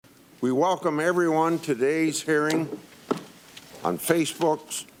We welcome everyone to today's hearing on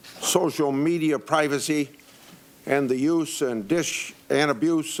Facebook's social media privacy and the use and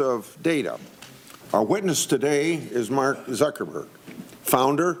abuse of data. Our witness today is Mark Zuckerberg,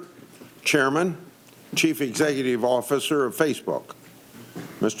 founder, chairman, chief executive officer of Facebook.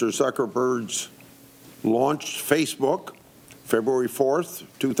 Mr. Zuckerberg launched Facebook February 4th,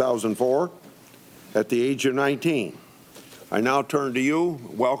 2004, at the age of 19. I now turn to you.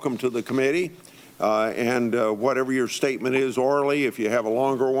 Welcome to the committee. Whatever your statement is orally, if you have a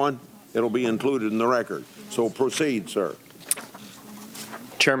longer one, it'll be included in the record. So proceed, sir.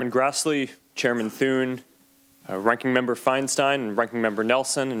 Chairman Grassley, Chairman Thune, Ranking Member Feinstein, and Ranking Member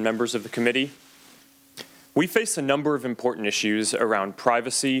Nelson, and members of the committee. We face a number of important issues around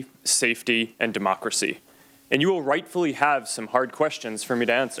privacy, safety, and democracy. And you will rightfully have some hard questions for me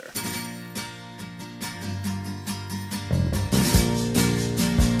to answer.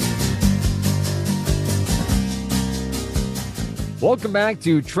 Welcome back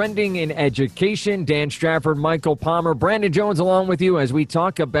to Trending in Education. Dan Strafford, Michael Palmer, Brandon Jones along with you as we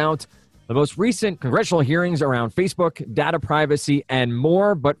talk about the most recent congressional hearings around Facebook, data privacy, and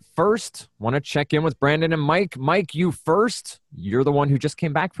more. But first, want to check in with Brandon and Mike. Mike, you first. You're the one who just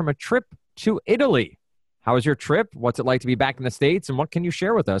came back from a trip to Italy. How was your trip? What's it like to be back in the States? And what can you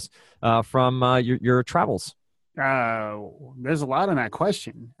share with us from your travels? There's a lot in that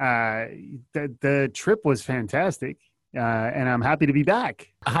question. The trip was fantastic. And I'm happy to be back.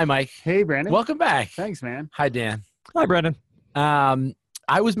 Hi, Mike. Hey, Brandon. Welcome back. Thanks, man. Hi, Dan. Hi, Brandon.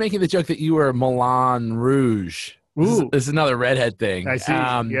 I was making the joke that you were Moulin Rouge. This is another redhead thing. I see.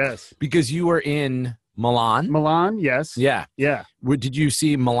 Yes. Because you were in Milan. Milan, yes. Yeah. Yeah. Did you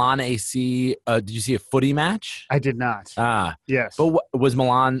see Milan AC? Did you see a footy match? I did not. Yes. But was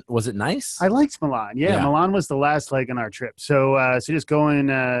Milan, was it nice? I liked Milan. Yeah. Milan was the last leg on our trip. So just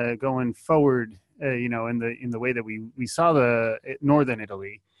going forward, in the way that we saw the northern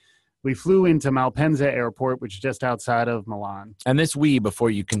Italy, we flew into Malpensa Airport, which is just outside of Milan. And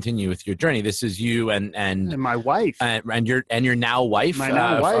before you continue with your journey, this is you and my wife and your now wife, my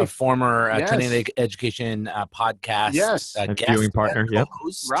now wife, a former yes. Trending Education podcast, yes, guest, viewing partner, yep.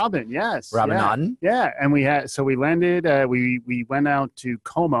 Robin, yes, Robin Otten, yeah, and we landed. We went out to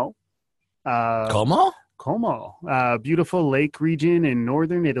Como. Como, beautiful lake region in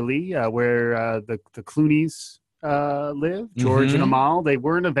northern Italy, where the Clooney's live. George and Amal. They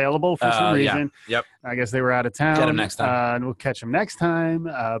weren't available for some reason. Yeah. Yep. I guess they were out of town. Get them next time. And we'll catch them next time.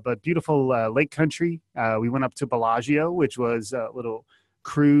 But beautiful lake country. We went up to Bellagio, which was a little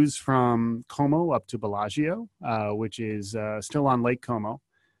cruise from Como up to Bellagio, which is still on Lake Como.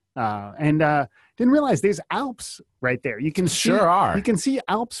 And didn't realize there's Alps right there. You can see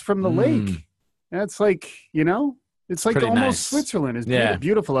Alps from the lake. That's like, it's like pretty almost nice. Switzerland. It's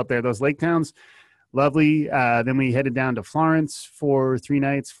beautiful up there. Those lake towns, lovely. Then we headed down to Florence for 3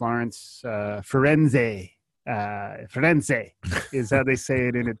 nights. Florence, Firenze is how they say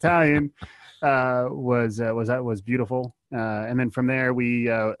it in Italian. Was beautiful. And then from there we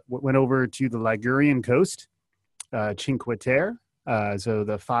went over to the Ligurian coast, Cinque Terre. So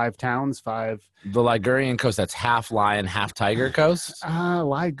the 5 towns. The Ligurian coast, that's half lion, half tiger coast?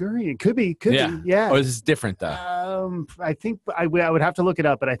 Ligurian. Could be, yeah. Or is this different, though? I think I would have to look it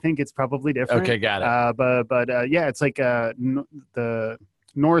up, but I think it's probably different. Okay, got it. But it's like the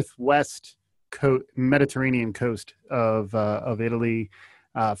northwest Mediterranean coast of Italy.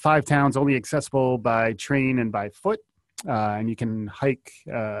 5 towns, only accessible by train and by foot. And you can hike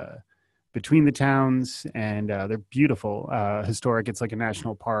between the towns, and they're beautiful, historic. It's like a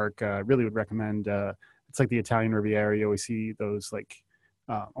national park. Really would recommend. It's like the Italian Riviera. You always see those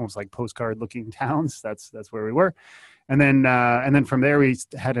almost like postcard-looking towns. That's where we were, and then from there we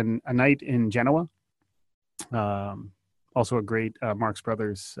had a night in Genoa. Also a great Marx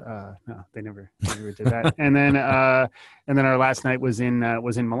Brothers. No, they never did that. and then our last night was in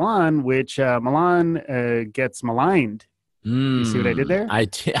Milan, which Milan gets maligned. You see what I did there?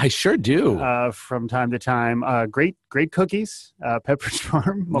 I sure do. From time to time, great cookies, Pepperidge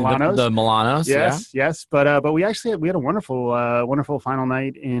Farm, Milanos. The Milanos, yes. But we had a wonderful final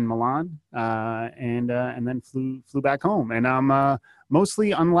night in Milan, and then flew back home. And I'm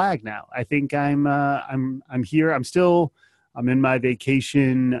mostly unlagged now. I think I'm here. I'm in my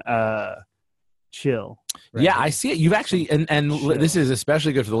vacation chill. Right? Yeah, I see it. You've actually, and this is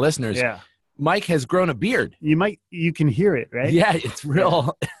especially good for the listeners. Yeah. Mike has grown a beard. You can hear it, right? Yeah, it's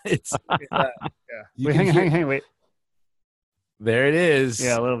real. It's Wait, hang. Wait. There it is.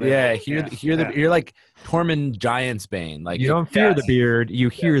 Yeah, a little bit. Yeah, Yeah. you're like Tormund Giantsbane. Like You don't fear Yes. the beard, you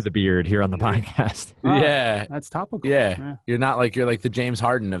hear Yes. the beard here on the podcast. yeah, That's topical. yeah. You're like the James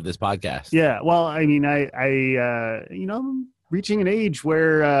Harden of this podcast. Yeah. Well, I mean, I'm reaching an age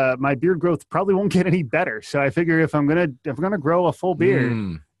where my beard growth probably won't get any better. So I figure if I'm gonna grow a full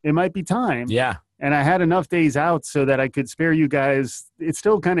beard, it might be time. Yeah. And I had enough days out so that I could spare you guys. It's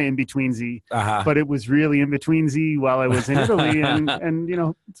still kind of in betweensy, Uh-huh. but it was really in betweensy while I was in Italy, and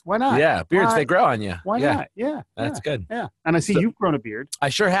why not? Yeah, beards Why- they grow on you. Why yeah, not? Yeah, That's good. yeah. And I see you've grown a beard. I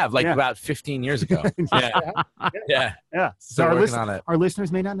sure have, like Yeah. about 15 years ago. Yeah, yeah. Yeah. Still our, working on it. our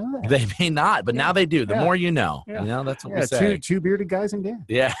listeners may not know that. They may not, but now they do. The Yeah. more you know. Yeah. You know, that's what we Yeah, say. two bearded guys in Dan.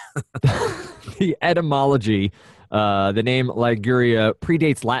 Yeah. The etymology, the name Liguria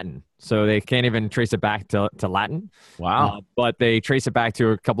predates Latin, so they can't even trace it back to Latin. Wow. But they trace it back to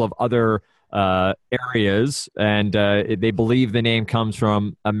a couple of other areas, and they believe the name comes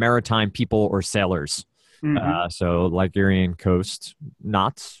from a maritime people or sailors. Mhm. So Ligurian coast,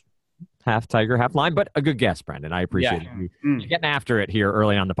 not half tiger, half lion, but a good guess, Brandon. I appreciate Yeah. you. Mm. You're getting after it here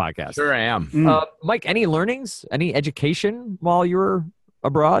early on the podcast. Sure I am. Mm. Mike, any learnings, any education while you were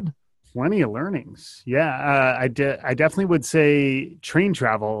abroad? Plenty of learnings. Yeah, I definitely would say train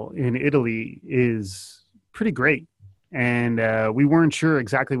travel in Italy is pretty great. And we weren't sure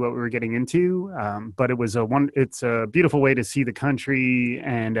exactly what we were getting into, but it's a beautiful way to see the country,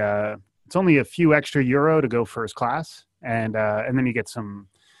 and it's only a few extra euro to go first class, and then you get some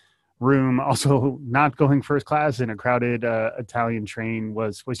room. Also, not going first class in a crowded Italian train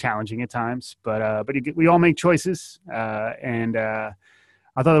was challenging at times, but we all make choices, and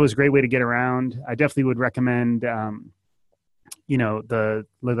I thought it was a great way to get around. I definitely would recommend, the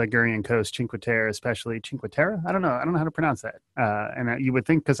Ligurian coast, Cinque Terre, especially Cinque Terre. I don't know how to pronounce that. And you would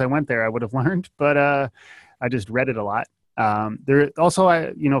think because I went there, I would have learned, but I just read it a lot. There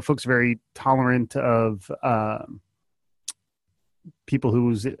also, folks are very tolerant of people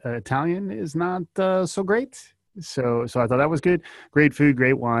whose Italian is not so great. So I thought that was good. Great food,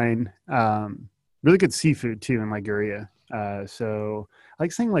 great wine, really good seafood too in Liguria. So I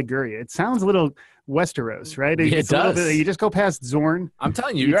like saying Liguria. It sounds a little Westeros, right? It It's a little does. bit, you just go past Zorn. I'm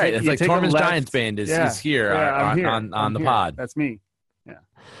telling you, You you're right. take- It's you like take a Tormund's left. Giantsbane is Yeah. here, I'm here. on I'm the here. pod. That's me.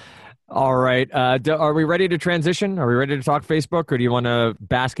 All right. Are we ready to transition? Are we ready to talk Facebook, or do you want to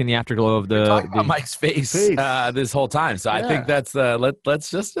bask in the afterglow of the? Talking about Mike's face this whole time, so I think that's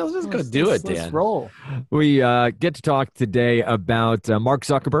let's just go do it, Dan. Let's roll. We get to talk today about Mark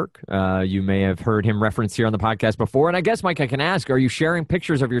Zuckerberg. You may have heard him referenced here on the podcast before. And I guess, Mike, I can ask, are you sharing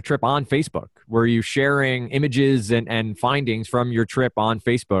pictures of your trip on Facebook? Were you sharing images and findings from your trip on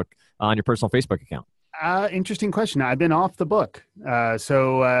Facebook, on your personal Facebook account? Interesting question. I've been off the book. I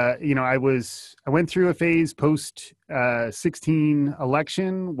went through a phase post 16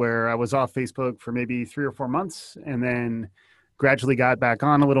 election where I was off Facebook for maybe 3 or 4 months, and then gradually got back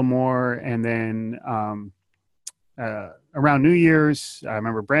on a little more. And then around New Year's, I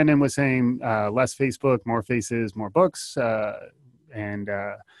remember Brandon was saying less Facebook, more faces, more books, and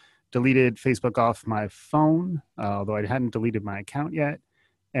deleted Facebook off my phone, although I hadn't deleted my account yet.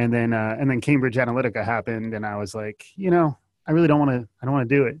 And then Cambridge Analytica happened, and I was like, I really don't want to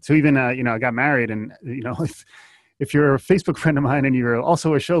do it. So even, I got married, and, if you're a Facebook friend of mine and you're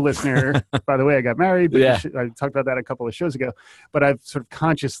also a show listener, by the way, I got married, but Yeah. I talked about that a couple of shows ago, but I've sort of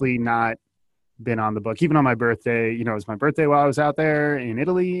consciously not been on the book, even on my birthday. It was my birthday while I was out there in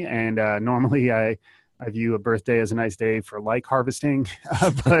Italy. And normally I view a birthday as a nice day for like harvesting,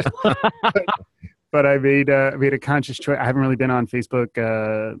 but I made a conscious choice. I haven't really been on Facebook.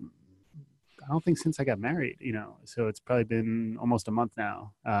 I don't think since I got married, so it's probably been almost a month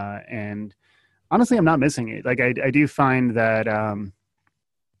now. And honestly, I'm not missing it. Like I do find that,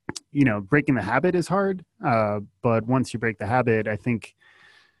 breaking the habit is hard. But once you break the habit, I think,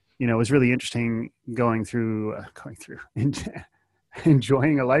 it was really interesting going through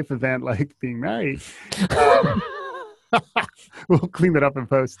enjoying a life event like being married. We'll clean that up in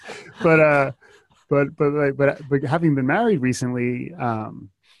post, but having been married recently,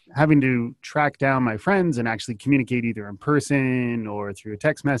 having to track down my friends and actually communicate either in person or through a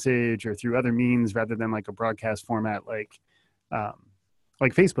text message or through other means rather than like a broadcast format like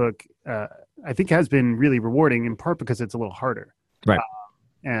Facebook, I think has been really rewarding, in part because it's a little harder. Right.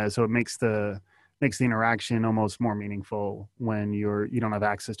 So it makes the interaction almost more meaningful when you don't have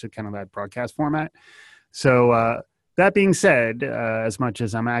access to kind of that broadcast format. So that being said, as much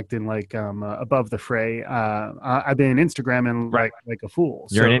as I'm acting like above the fray, I've been Instagramming like a fool.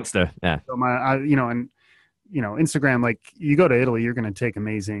 You're an Insta, yeah. So Instagram, like you go to Italy, you're going to take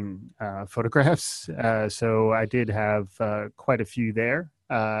amazing photographs. So I did have quite a few there,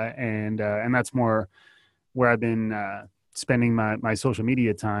 and that's more where I've been spending my social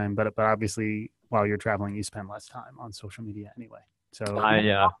media time. But obviously, while you're traveling, you spend less time on social media anyway. So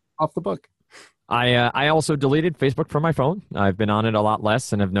off the book. I also deleted Facebook from my phone. I've been on it a lot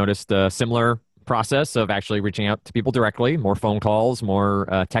less and have noticed a similar process of actually reaching out to people directly, more phone calls, more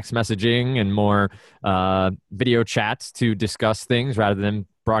text messaging, and more video chats to discuss things rather than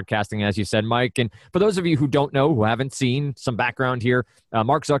broadcasting, as you said, Mike. And for those of you who don't know, who haven't seen some background here,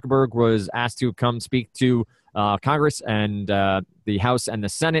 Mark Zuckerberg was asked to come speak to Congress and the House and the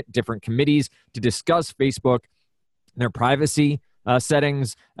Senate, different committees, to discuss Facebook, their privacy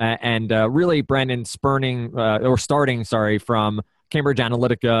settings, and really, Brandon, starting from Cambridge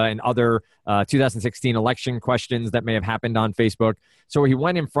Analytica and other 2016 election questions that may have happened on Facebook. So he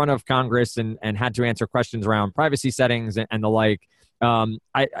went in front of Congress and had to answer questions around privacy settings and the like.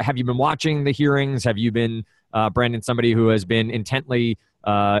 Have you been watching the hearings? Have you been, Brandon, somebody who has been intently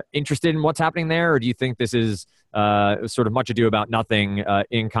interested in what's happening there? Or do you think this is sort of much ado about nothing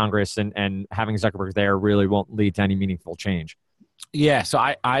in Congress, and having Zuckerberg there really won't lead to any meaningful change? Yeah, so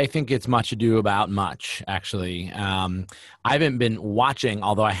I think it's much ado about much, actually. I haven't been watching,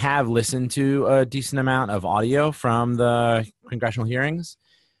 although I have listened to a decent amount of audio from the congressional hearings.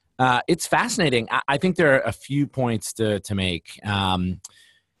 It's fascinating. I think there are a few points to make. One,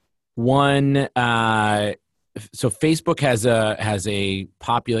 so Facebook has a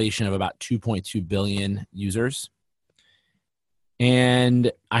population of about 2.2 billion users.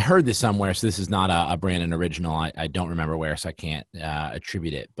 And I heard this somewhere, so this is not a Brandon original. I don't remember where, so I can't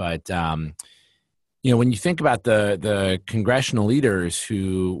attribute it. But when you think about the congressional leaders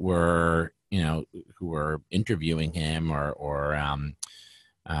who were interviewing him or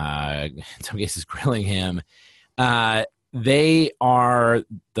in some cases grilling him, they are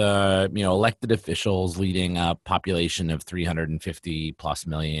the elected officials leading a population of 350 plus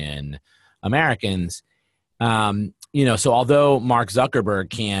million Americans. So although Mark Zuckerberg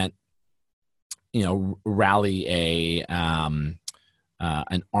can't, rally an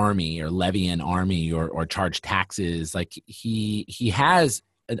army or levy an army or charge taxes, like he has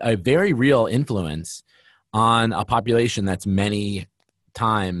a very real influence on a population that's many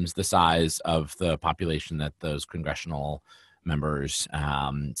times the size of the population that those congressional members,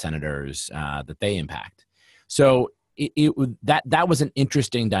 senators, that they impact. So that was an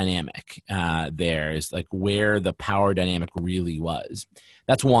interesting dynamic there, is like where the power dynamic really was.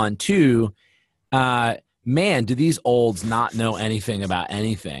 That's one. Two, man, do these olds not know anything about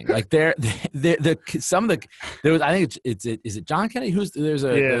anything? Like there was, I think is it John Kennedy? There's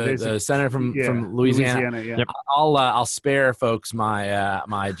a senator from Louisiana. Yeah. Yep. I'll spare folks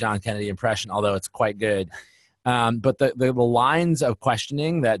my John Kennedy impression, although it's quite good. But the lines of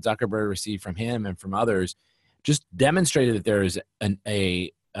questioning that Zuckerberg received from him and from others just demonstrated that there is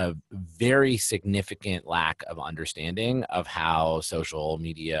a very significant lack of understanding of how social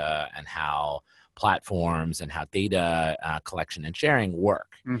media and how platforms and how data collection and sharing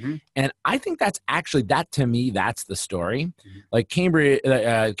work. Mm-hmm. And I think that's actually, to me, that's the story. Mm-hmm. Like Cambridge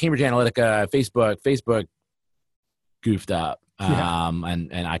Analytica, Facebook goofed up. Yeah.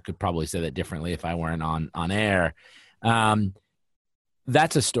 And I could probably say that differently if I weren't on air.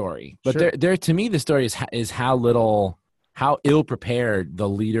 That's a story, but sure. there to me, the story is how ill prepared the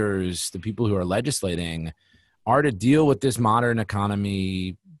leaders, the people who are legislating, are to deal with this modern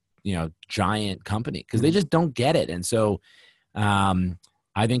economy, giant company, because they just don't get it. And so, I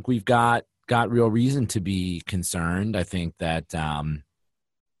think we've got real reason to be concerned. I think that,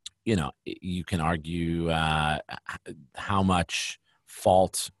 you can argue how much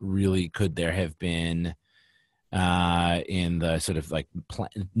fault really could there have been in the sort of like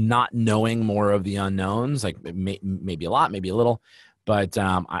not knowing more of the unknowns, like maybe a lot, maybe a little, but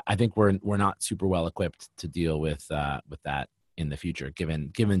I think we're not super well equipped to deal with that in the future,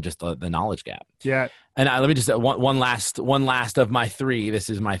 given just the knowledge gap. Yeah. And let me just one last of my three. This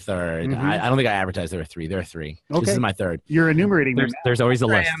is my third. Mm-hmm. I don't think I advertised there are three. There are three. Okay. This is my third. You're enumerating them. There's always a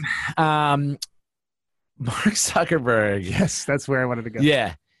list. Mark Zuckerberg. Yes, that's where I wanted to go.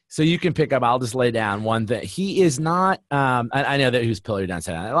 Yeah. So you can pick up, I'll just lay down one thing. He is not, I know that he was pilloried on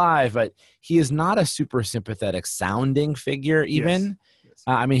Saturday Night Live, but he is not a super sympathetic sounding figure even. Yes.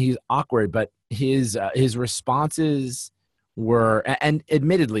 I mean, he's awkward, but his responses were, and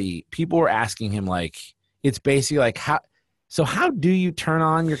admittedly, people were asking him, like, it's basically like, how do you turn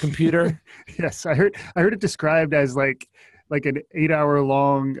on your computer? Yes, I heard it described as like an 8-hour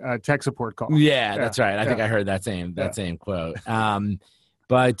long tech support call. Yeah, that's right. I think I heard that same quote.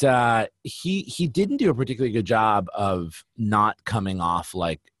 But he didn't do a particularly good job of he didn't do a particularly good job of not coming off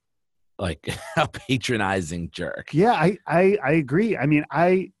like a patronizing jerk. Yeah, I agree. I mean,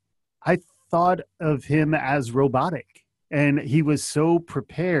 I thought of him as robotic, and he was so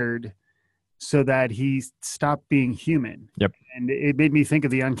prepared so that he stopped being human. Yep. And it made me think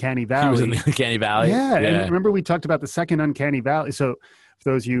of the Uncanny Valley. He was in the Uncanny Valley. Yeah, and remember we talked about the second Uncanny Valley. So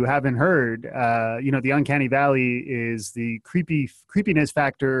for those of you who haven't heard, the Uncanny Valley is the creepiness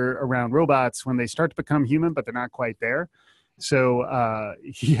factor around robots when they start to become human, but they're not quite there. So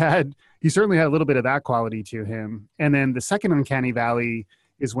he certainly had a little bit of that quality to him. And then the second Uncanny Valley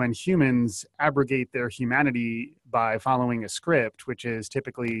is when humans abrogate their humanity by following a script, which has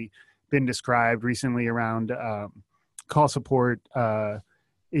typically been described recently around call support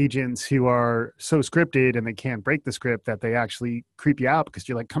agents who are so scripted and they can't break the script that they actually creep you out because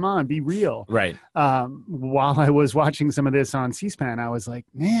you're like, come on, be real. Right. While I was watching some of this on C-SPAN, I was like,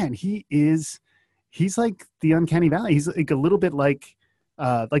 man, he's like the Uncanny Valley. He's like a little bit like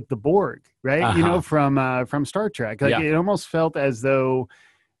the Borg, right? Uh-huh. From Star Trek. Like It almost felt as though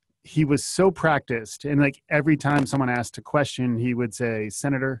he was so practiced, and like every time someone asked a question, he would say,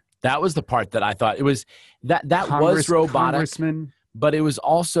 "Senator." That was the part that I thought it was that was robotic, Congressman. but it was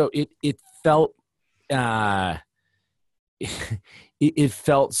also it felt it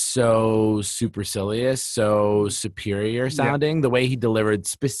felt so supercilious, so superior sounding. The way he delivered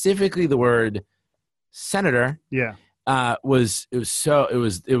specifically the word senator, was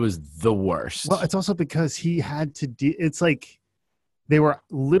the worst. Well, it's also because he had to. It's like they were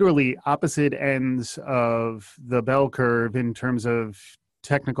literally opposite ends of the bell curve in terms of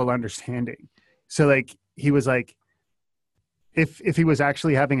technical understanding. So like he was like, if he was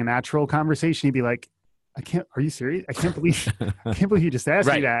actually having a natural conversation, he'd be like, are you serious? I can't believe you just asked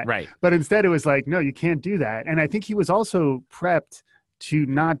me that. Right. But instead it was like, no, you can't do that. And I think he was also prepped to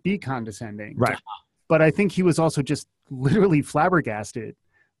not be condescending. Right. But I think he was also just literally flabbergasted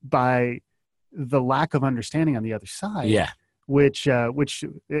by the lack of understanding on the other side. Yeah. Which I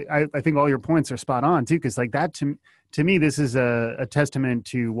think all your points are spot on too. Cause like that to me, this is a testament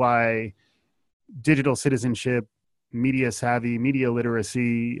to why digital citizenship, media savvy, media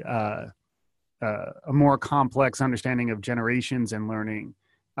literacy, a more complex understanding of generations and learning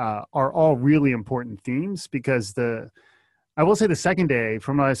are all really important themes. Because I will say the second day,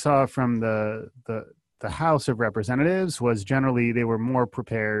 from what I saw from the House of Representatives, was generally they were more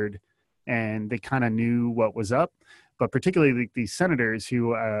prepared and they kind of knew what was up. But particularly these senators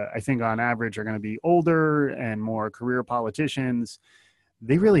who I think on average are going to be older and more career politicians,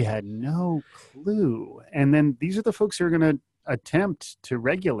 they really had no clue. And then these are the folks who are going to attempt to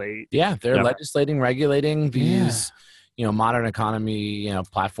regulate. Yeah, they're legislating, regulating these, modern economy,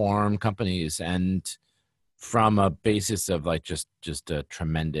 platform companies, and from a basis of like just a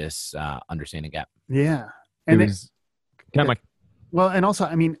tremendous understanding gap. Yeah, and well, and also,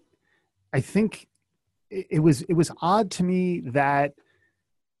 I mean, I think it was odd to me that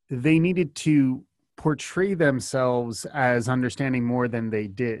they needed to portray themselves as understanding more than they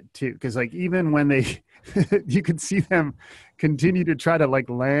did too. Because like even when they, you could see them continue to try to like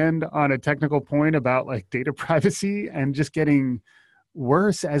land on a technical point about like data privacy and just getting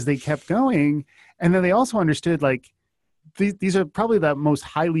worse as they kept going. And then they also understood like these are probably the most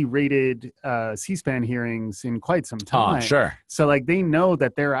highly rated C-SPAN hearings in quite some time. Oh, sure. So like they know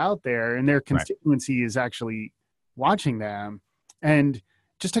that they're out there and their constituency is actually watching them. And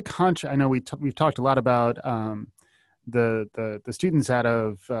just to I know we've talked a lot about the students out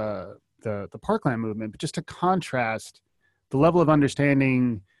of the Parkland movement, but just to contrast the level of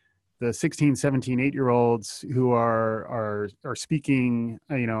understanding the 16, 17, 8-year-olds who are speaking,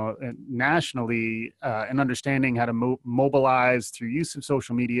 nationally and understanding how to mobilize through use of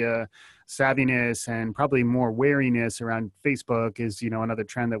social media, savviness, and probably more wariness around Facebook is, another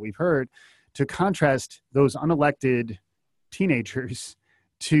trend that we've heard, to contrast those unelected teenagers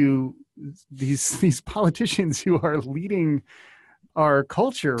to these politicians who are leading our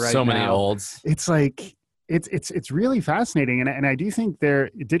culture right now. So many olds. It's like, it's really fascinating. And I do think their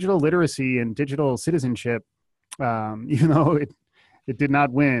digital literacy and digital citizenship, even though it did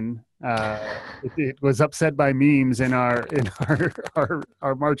not win, it was upset by memes in our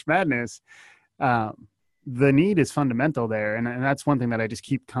March Madness. The need is fundamental there. And that's one thing that I just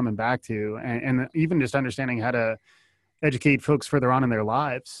keep coming back to. And even just understanding how to educate folks further on in their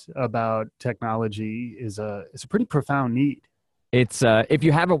lives about technology is a pretty profound need. It's if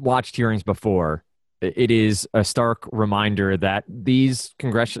you haven't watched hearings before, it is a stark reminder that these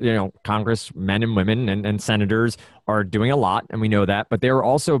congressmen and women and senators are doing a lot, and we know that, but they're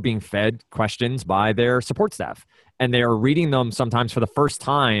also being fed questions by their support staff. and they are reading them sometimes for the first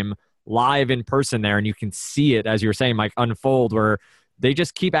time live in person there. And you can see it, as you were saying, Mike, unfold where they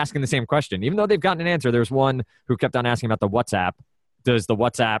just keep asking the same question. Even though they've gotten an answer, there's one who kept on asking about the WhatsApp. Does the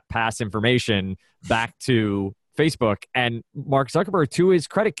WhatsApp pass information back to Facebook? And Mark Zuckerberg, to his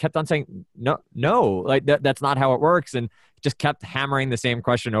credit, kept on saying, no, like that's not how it works. And just kept hammering the same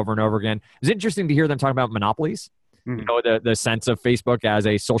question over and over again. It's interesting to hear them talk about monopolies. You know, the sense of Facebook as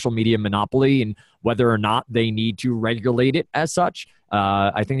a social media monopoly and whether or not they need to regulate it as such.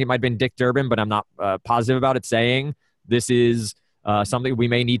 I think it might have been Dick Durbin, but I'm not positive about it, saying this is something we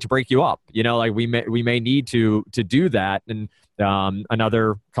may need to break you up. You know, like we may need to do that. And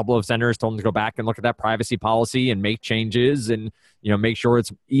another couple of senators told them to go back and look at that privacy policy and make changes and, you know, make sure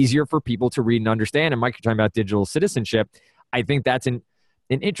it's easier for people to read and understand. And Mike, you're talking about digital citizenship. I think that's an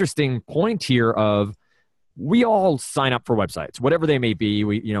interesting point here of, we all sign up for websites, whatever they may be.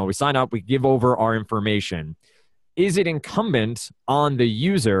 We sign up, we give over our information. Is it incumbent on the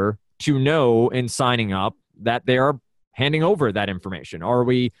user to know in signing up that they are handing over that information? Are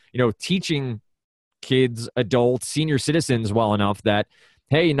we, teaching kids, adults, senior citizens well enough that,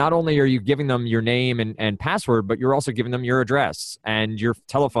 hey, not only are you giving them your name and password, but you're also giving them your address and your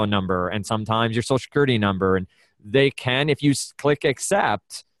telephone number and sometimes your social security number. And they can, if you click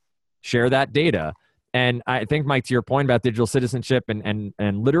accept, share that data. And I think, Mike, to your point about digital citizenship and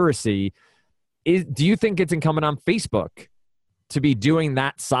literacy, do you think it's incumbent on Facebook to be doing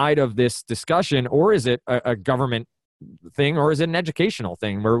that side of this discussion, or is it a government thing, or is it an educational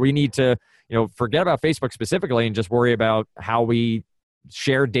thing where we need to, forget about Facebook specifically and just worry about how we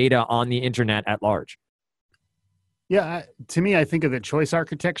share data on the internet at large? Yeah, to me, I think of the choice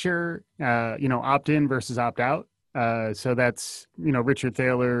architecture, opt-in versus opt-out. So that's, Richard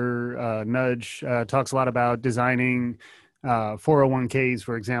Thaler, Nudge, talks a lot about designing 401ks,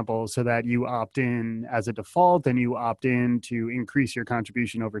 for example, so that you opt in as a default and you opt in to increase your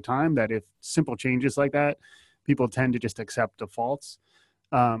contribution over time. That if simple changes like that, people tend to just accept defaults.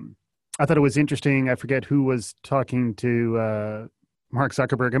 I thought it was interesting. I forget who was talking to Mark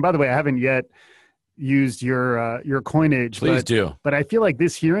Zuckerberg. And by the way, I haven't yet used your coinage. Please do. But I feel like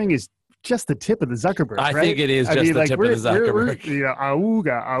this hearing is just the tip of the Zuckerberg. I right? think it is just the tip of the Zuckerberg.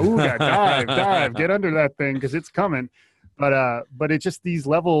 Auga, dive, get under that thing because it's coming. But it's just these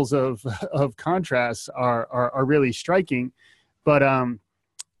levels of contrast are really striking. But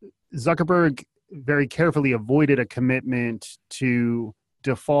Zuckerberg very carefully avoided a commitment to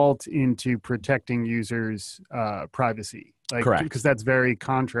default into protecting users' privacy. Correct. Because that's very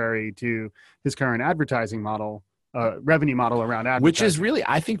contrary to his current advertising model. Revenue model around advertising. Which is really,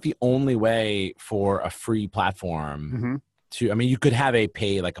 I think, the only way for a free platform to, you could have a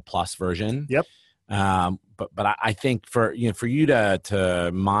pay, like a plus version. Yep. But I think for you to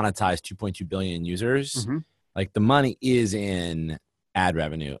monetize 2.2 billion users, like the money is in ad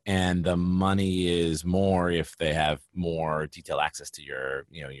revenue, and the money is more if they have more detailed access to your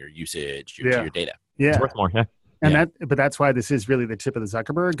usage, to your data. Yeah. It's worth more. Yeah. And but that's why this is really the tip of the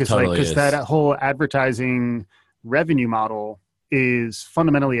Zuckerberg, Totally that whole advertising revenue model is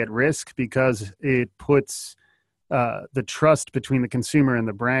fundamentally at risk because it puts the trust between the consumer and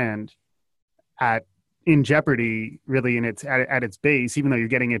the brand in jeopardy, really, at its base. Even though you're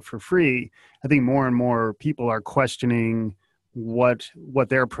getting it for free, I think more and more people are questioning what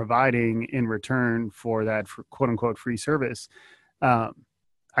they're providing in return for that quote unquote free service.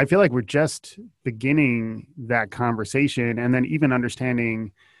 I feel like we're just beginning that conversation, and then even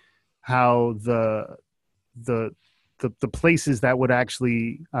understanding how the places that would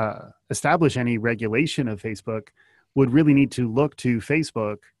actually establish any regulation of Facebook would really need to look to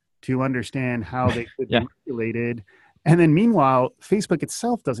Facebook to understand how they could be regulated. And then meanwhile, Facebook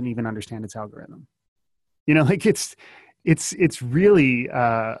itself doesn't even understand its algorithm. It's really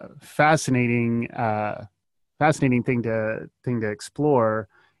fascinating thing to explore.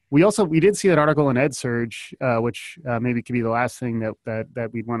 We did see that article in EdSurge, which maybe could be the last thing that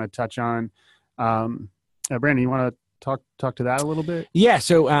we'd want to touch on. Brandon, you want to talk to that a little bit? Yeah.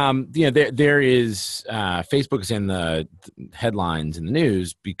 So, there is Facebook is in the headlines in the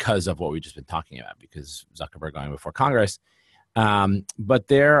news because of what we've just been talking about, because Zuckerberg going before Congress. But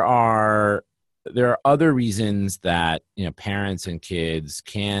there are other reasons that parents and kids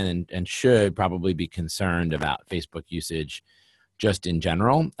can and should probably be concerned about Facebook usage, just in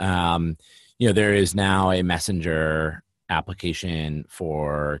general. There is now a Messenger application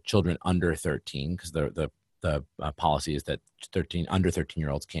for children under 13, because the policy is that under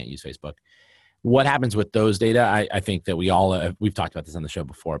 13-year-olds can't use Facebook. What happens with those data? I think that we've talked about this on the show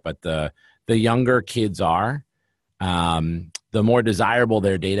before, but the younger kids are, the more desirable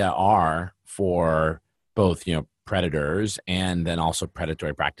their data are for both, predators, and then also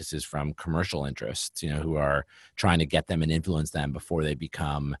predatory practices from commercial interests, who are trying to get them and influence them before they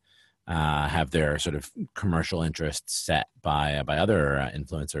become have their sort of commercial interests set by other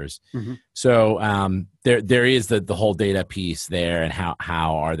influencers. Mhm. So there is the whole data piece there, and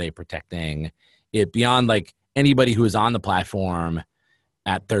how are they protecting it beyond like anybody who is on the platform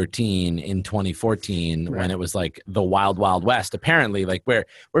at 13 in 2014, Right. when it was like the wild west, apparently, like where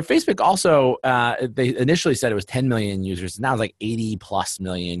Facebook also they initially said it was 10 million users. Now it's like 80 plus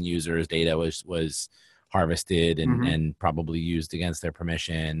million users. Data was harvested and probably used against their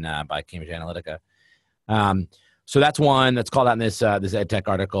permission by Cambridge Analytica. So that's one that's called out in this EdTech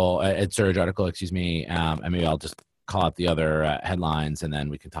article, EdSurge article, excuse me. And maybe I'll just call out the other headlines, and then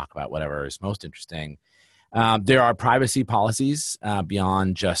we can talk about whatever is most interesting. There are privacy policies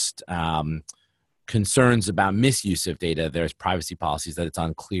beyond just concerns about misuse of data. There's privacy policies that it's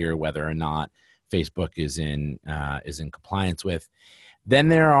unclear whether or not Facebook is in compliance with. Then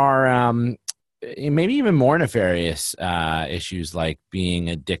there are maybe even more nefarious issues like being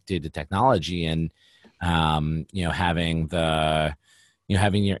addicted to technology and having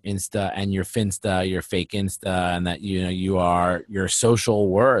having your Insta and your Finsta, your fake Insta, and that your social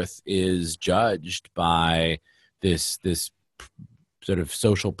worth is judged by this sort of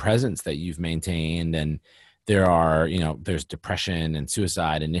social presence that you've maintained. And there's depression and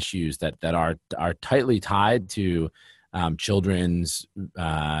suicide and issues that are tightly tied to children's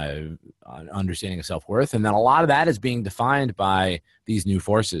understanding of self-worth. And then a lot of that is being defined by these new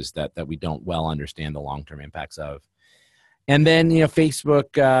forces that we don't well understand the long-term impacts of. And then,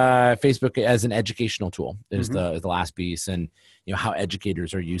 Facebook as an educational tool is the last piece, and how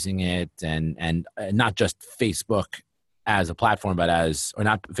educators are using it, and not just Facebook as a platform, but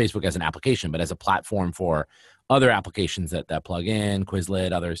not Facebook as an application, but as a platform for other applications that plug in,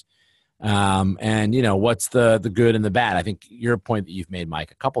 Quizlet, others. And what's the good and the bad? I think your point that you've made,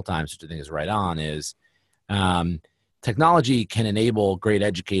 Mike, a couple times, which I think is right on, is technology can enable great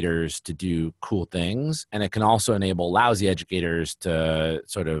educators to do cool things, and it can also enable lousy educators to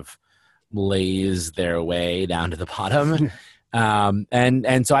sort of laze their way down to the bottom.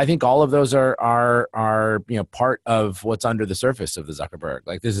 And so I think all of those are part of what's under the surface of the Zuckerberg.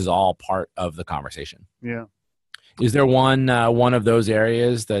 Like, this is all part of the conversation. Yeah. Is there one of those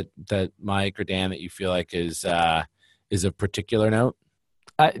areas that Mike or Dan that you feel like is of particular note?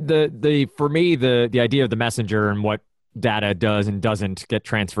 For me, the idea of the messenger and what data does and doesn't get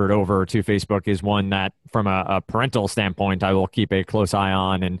transferred over to Facebook is one that, from a parental standpoint, I will keep a close eye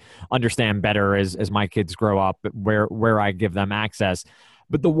on and understand better as my kids grow up, where I give them access.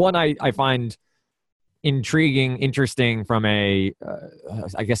 But the one I find intriguing, interesting from I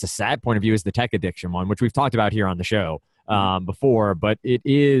guess a sad point of view, is the tech addiction one, which we've talked about here on the show before, but it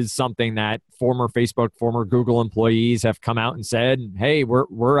is something that former Facebook, former Google employees have come out and said, hey,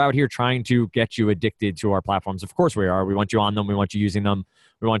 we're out here trying to get you addicted to our platforms. Of course we are. We want you on them. We want you using them.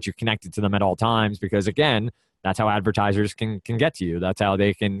 We want you connected to them at all times, because again, that's how advertisers can get to you. That's how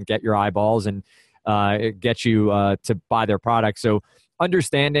they can get your eyeballs and get you to buy their products. So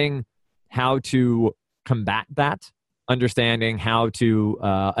understanding how to combat that, understanding how to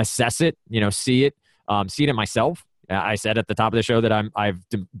assess it, see it in myself. I said at the top of the show that I've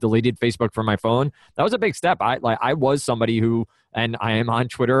deleted Facebook from my phone. That was a big step. I was somebody who, and I am on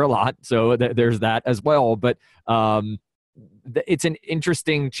Twitter a lot, so there's that as well. But it's an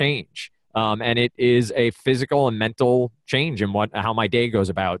interesting change, and it is a physical and mental change in how my day goes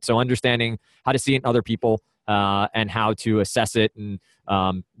about. So understanding how to see it in other people and how to assess it, and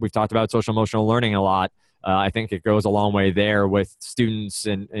we've talked about social emotional learning a lot. I think it goes a long way there with students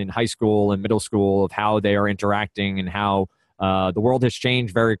in high school and middle school, of how they are interacting and how the world has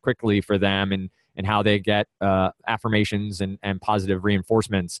changed very quickly for them, and how they get affirmations and positive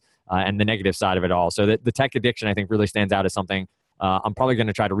reinforcements and the negative side of it all. So the tech addiction, I think, really stands out as something I'm probably going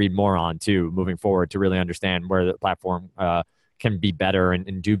to try to read more on too, moving forward, to really understand where the platform can be better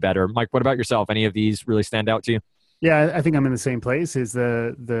and do better. Mike, what about yourself? Any of these really stand out to you? Yeah, I think I'm in the same place. Is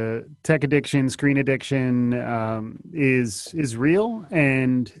the tech addiction, screen addiction is real,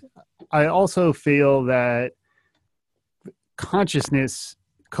 and I also feel that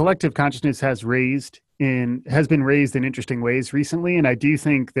collective consciousness has been raised in interesting ways recently, and I do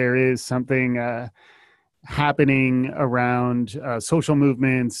think there is something happening around social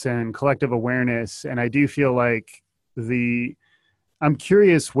movements and collective awareness, and I do feel like I'm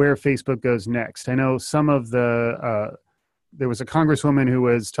curious where Facebook goes next. I know some of there was a congresswoman who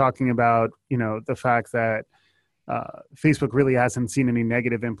was talking about, the fact that Facebook really hasn't seen any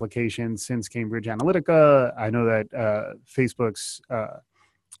negative implications since Cambridge Analytica. I know that Facebook's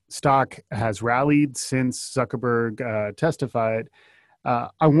stock has rallied since Zuckerberg testified.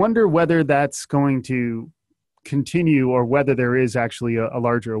 I wonder whether that's going to continue or whether there is actually a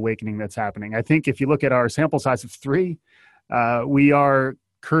larger awakening that's happening. I think if you look at our sample size of 3, we are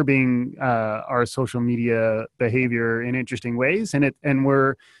curbing our social media behavior in interesting ways, and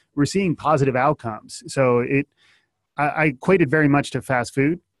we're seeing positive outcomes. So I equate it very much to fast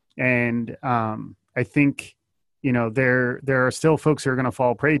food, and I think there are still folks who are going to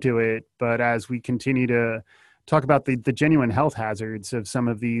fall prey to it. But as we continue to talk about the genuine health hazards of some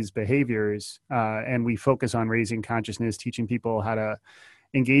of these behaviors, and we focus on raising consciousness, teaching people how to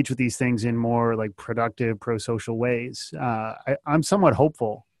engage with these things in more like productive, pro-social ways, I'm somewhat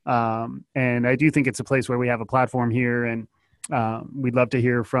hopeful. And I do think it's a place where we have a platform here, and we'd love to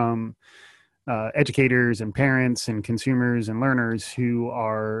hear from educators and parents and consumers and learners who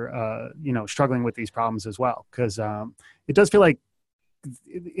are, struggling with these problems as well. Because it does feel like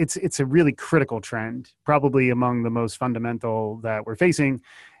it's a really critical trend, probably among the most fundamental that we're facing,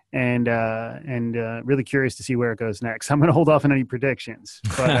 and really curious to see where it goes next. I'm going to hold off on any predictions,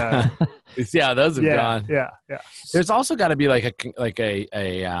 but yeah, those have gone. Yeah. There's also got to be like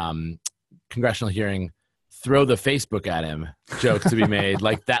a congressional hearing, throw the Facebook at him joke to be made,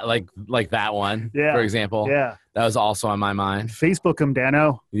 like that one, for example. Yeah, that was also on my mind. Facebook him,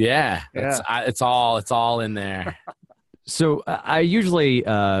 Dano. Yeah, it's all in there. So I usually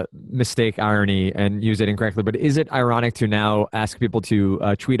mistake irony and use it incorrectly, but is it ironic to now ask people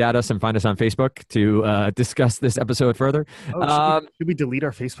to tweet at us and find us on Facebook to discuss this episode further? Should we delete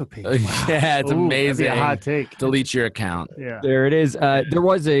our Facebook page? Wow. Yeah, it's amazing. That'd be a hot take. Delete your account. Yeah, there it is. There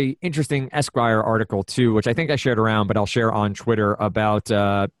was a interesting Esquire article too, which I think I shared around, but I'll share on Twitter, about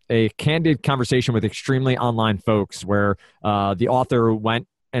a candid conversation with extremely online folks, where the author went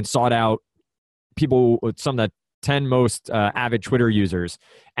and sought out people, some of the 10 most avid Twitter users,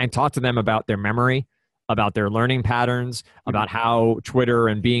 and talk to them about their memory, about their learning patterns, about how Twitter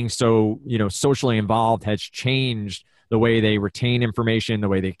and being so, socially involved has changed the way they retain information, the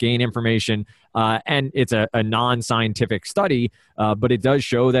way they gain information. And it's a non-scientific study, but it does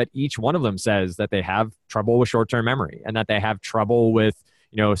show that each one of them says that they have trouble with short-term memory, and that they have trouble with,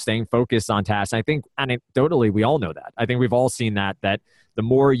 staying focused on tasks. I think anecdotally, we all know that. I think we've all seen that the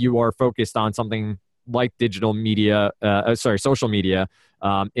more you are focused on something like social media,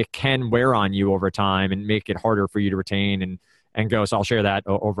 it can wear on you over time and make it harder for you to retain and go. So I'll share that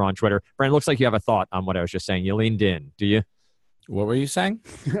over on Twitter. Brandon, looks like you have a thought on what I was just saying. You leaned in. Do you? What were you saying?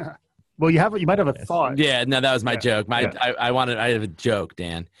 Well, you might have a thought. Yeah, no, that was my joke. I have a joke,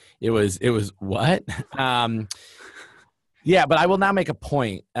 Dan. It was what? Yeah, but I will now make a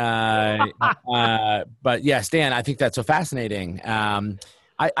point. But yes, Dan, I think that's so fascinating.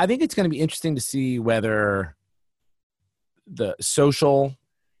 I think it's going to be interesting to see whether the social,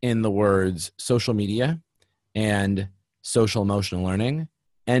 in the words social media and social emotional learning,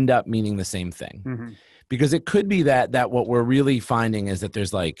 end up meaning the same thing. Mm-hmm. Because it could be that what we're really finding is that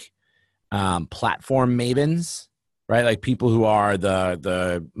there's like platform mavens, right? Like people who are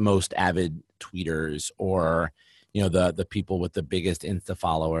the most avid tweeters, or the people with the biggest Insta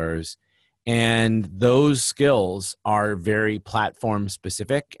followers. And those skills are very platform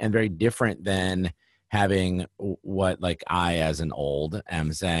specific and very different than having what, like, I, as an old,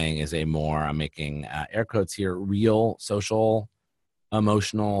 am saying is a more, I'm making air quotes here, real social,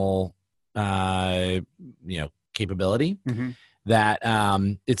 emotional, capability. Mm-hmm. That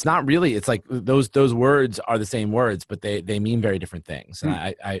it's not really, it's like those words are the same words, but they mean very different things.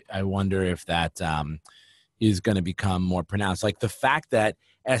 And I wonder if that is going to become more pronounced. Like the fact that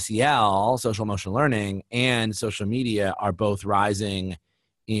SEL, social emotional learning, and social media are both rising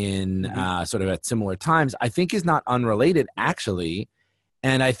in sort of at similar times, I think is not unrelated, actually.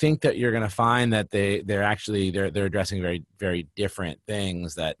 And I think that you're going to find that they're addressing very, very different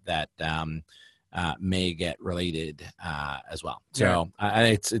things that may get related as well. So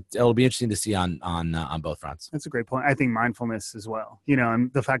it'll be interesting to see on both fronts. That's a great point. I think mindfulness as well,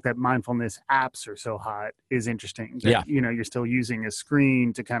 and the fact that mindfulness apps are so hot is interesting. That, you're still using a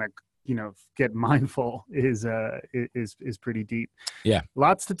screen to kind of, get mindful is pretty deep. Yeah.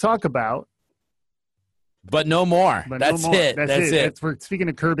 Lots to talk about. But no more. That's it. That's it. We're speaking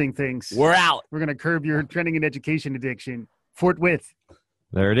of curbing things. We're out. We're going to curb your trending in education addiction forthwith.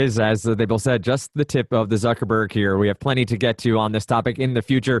 There it is. As they both said, just the tip of the Zuckerberg here. We have plenty to get to on this topic in the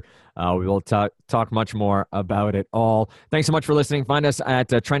future. We will talk much more about it all. Thanks so much for listening. Find us at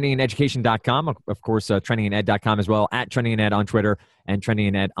trendingineducation.com. Of course, trendingined.com as well, at trendingined on Twitter and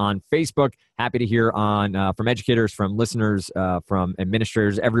trendingined on Facebook. Happy to hear from educators, from listeners, from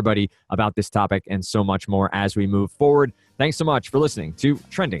administrators, everybody about this topic and so much more as we move forward. Thanks so much for listening to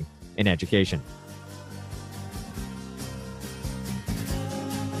Trending in Education.